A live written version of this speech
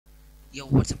Yo,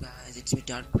 what's up guys, it's me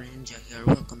Dark Ninja here.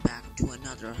 Welcome back to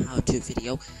another how-to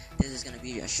video. This is gonna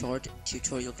be a short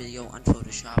tutorial video on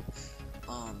Photoshop.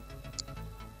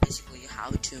 Basically how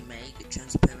to make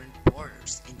transparent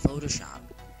borders in Photoshop.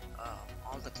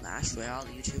 All the Clash Royale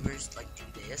YouTubers like do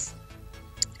this.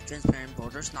 Transparent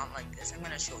borders, not like this. I'm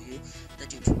gonna show you the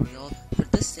tutorial. For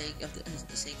the sake of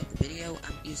the video,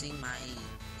 I'm using my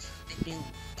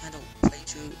kind of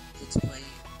playthrough Let's Play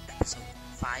episode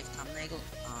 5 thumbnail.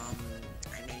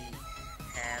 I may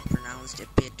have pronounced a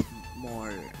bit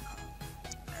more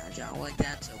agile like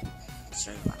that, so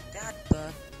sorry about that,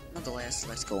 but nonetheless,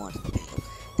 let's go on to the video.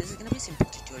 This is gonna be a simple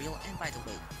tutorial, and by the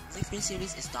way, Live Me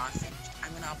series is not finished.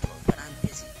 I'm gonna upload, but I'm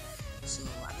busy, so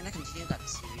I'm gonna continue that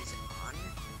series on.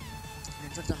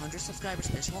 And for the 100 subscribers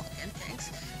special, again, thanks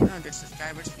for 100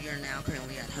 subscribers. We are now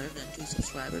currently at 102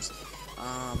 subscribers.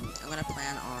 I'm gonna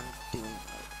plan on doing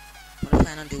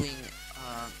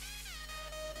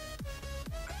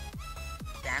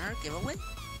banner giveaway,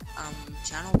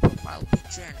 channel profile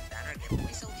picture and a banner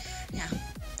giveaway. So yeah,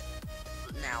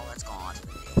 now let's go on to the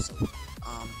video. So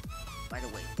by the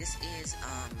way, this is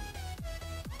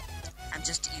I'm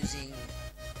just using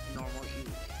normal.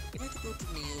 If you go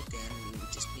to new, then you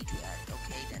just need to add it.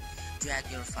 Okay, then drag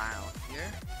your file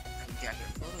here and drag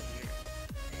your photo here,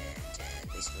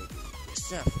 and basically do your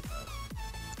stuff.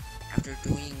 After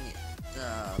doing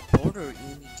the border,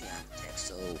 you need to add text.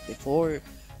 So before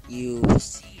you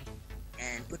proceed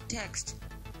and put text,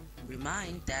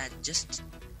 remind that just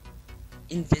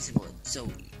invisible, so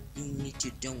you need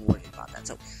to don't worry about that.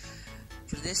 So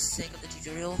for this sake of the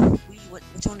tutorial, what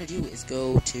you want to do is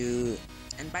go to,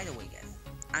 and by the way guys,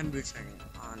 I'm returning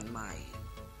on my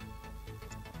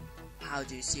how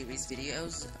to series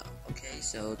videos. Okay,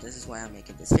 so this is why I'm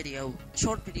making this video,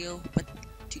 short video, but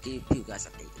to keep you guys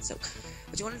updated. So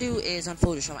what you want to do is on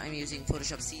Photoshop, I'm using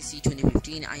Photoshop CC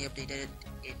 2015. I updated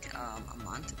it a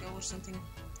month ago or something.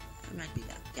 It might be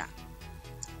that, yeah.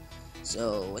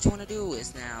 So what you want to do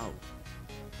is now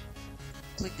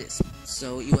click this,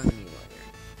 so you have a new layer.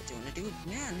 What you want to do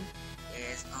then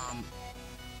is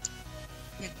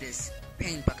pick this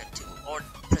paint bucket tool or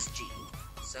press G,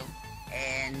 so,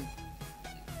 and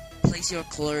place your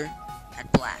color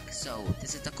at black. So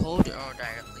this is the code, or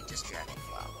directly just drag and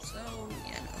drop. So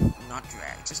yeah, no, not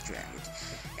drag, just drag it.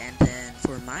 And then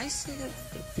for my sake of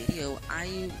the video,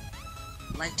 I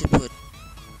like to put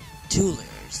 2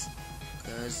 layers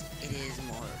because it is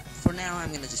more. For now,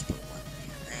 I'm gonna just put 1.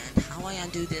 And how I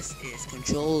undo this is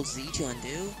Control Z to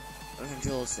undo, or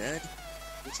Control Z,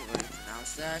 whichever you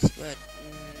pronounce that. But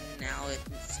now it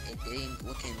ain't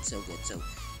looking so good. So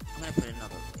I'm gonna put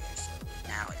another layer. So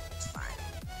now it's fine.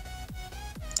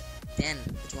 Then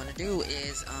what you want to do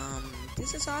is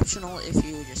this is optional if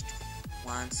you just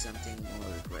want something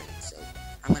more great. So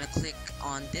I'm gonna click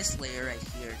on this layer right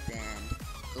here, then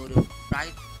go to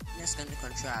brightness and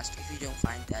contrast. If you don't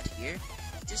find that here,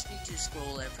 you just need to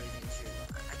scroll everything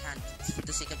through. I can't, for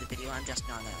the sake of the video, I'm just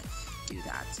not gonna do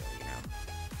that, so you know.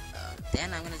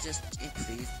 Then I'm gonna just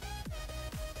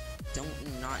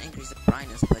not increase the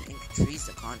brightness, but increase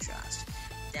the contrast.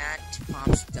 That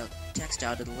pops the text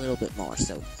out a little bit more.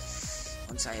 So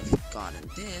once I have gotten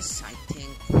this, I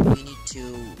think we need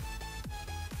to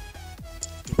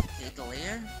duplicate the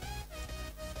layer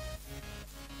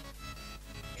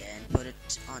and put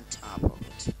it on top of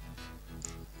it.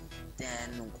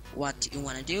 Then what you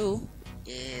want to do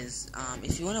is,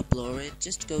 if you want to blur it,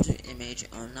 just go to image,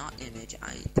 or not image,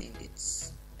 I think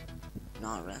it's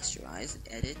not rasterize,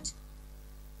 edit.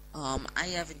 I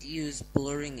haven't used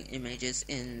blurring images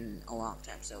in a long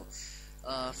time, so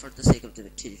for the sake of the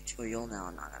tutorial now,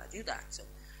 I'm not gonna do that. So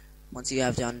once you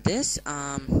have done this,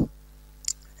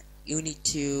 you need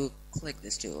to click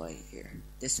this tool right here,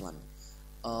 this one.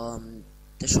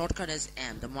 The shortcut is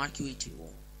M, the marquee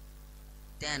tool.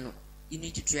 Then you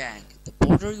need to drag the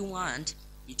border you want.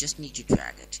 You just need to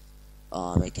drag it.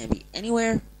 It can be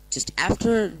anywhere. Just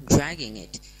after dragging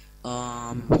it,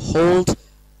 hold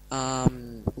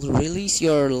release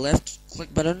your left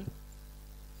click button,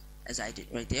 as I did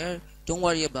right there. Don't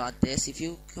worry about this. If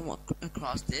you come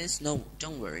across this, no,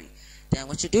 don't worry. Then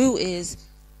what you do is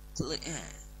click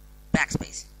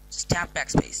backspace. Just tap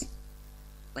backspace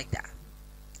like that.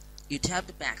 You tap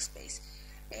the backspace,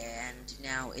 and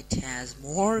now it has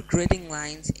more gridding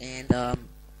lines and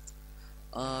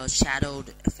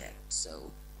shadowed effect.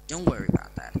 So don't worry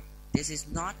about that. This is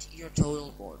not your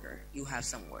total border. You have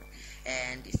some work.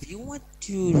 And if you want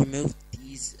to remove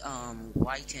these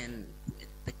white and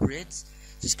the grids,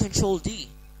 just Control D.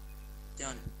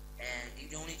 Done. And you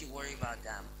don't need to worry about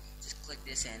them. Just click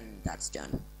this and that's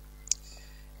done.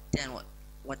 Then what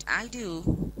what I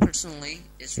do personally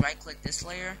is right click this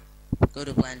layer, go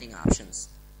to blending options,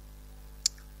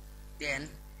 then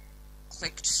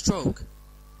click stroke.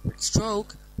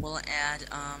 Stroke will add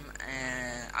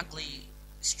an ugly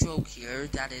stroke here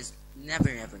that is never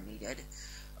needed.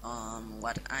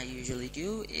 What I usually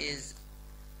do is,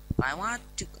 if I want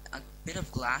to a bit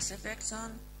of glass effects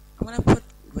on, I'm gonna put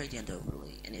gradient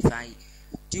overlay, and if I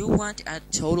do want a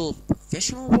total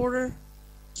professional border,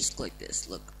 just click this.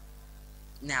 Look,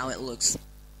 now it looks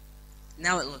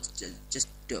just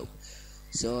dope.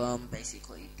 So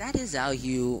basically that is how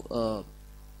you now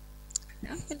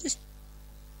you can just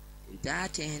do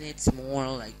that, and it's more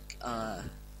like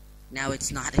now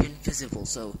it's not even visible.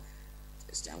 So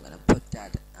just I'm gonna put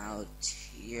that out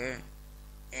here.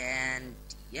 And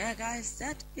yeah guys,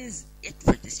 that is it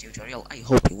for this tutorial. I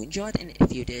hope you enjoyed, and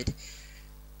if you did,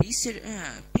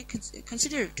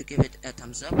 consider to give it a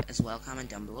thumbs up as well. Comment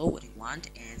down below what you want,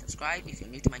 and subscribe if you're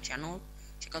new to my channel.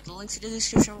 Check out the links in the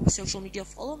description of social media.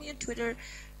 Follow me on Twitter,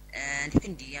 and you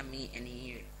can DM me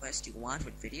any request you want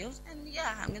for videos. And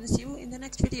yeah, I'm gonna see you in the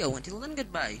next video. Until then,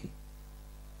 goodbye.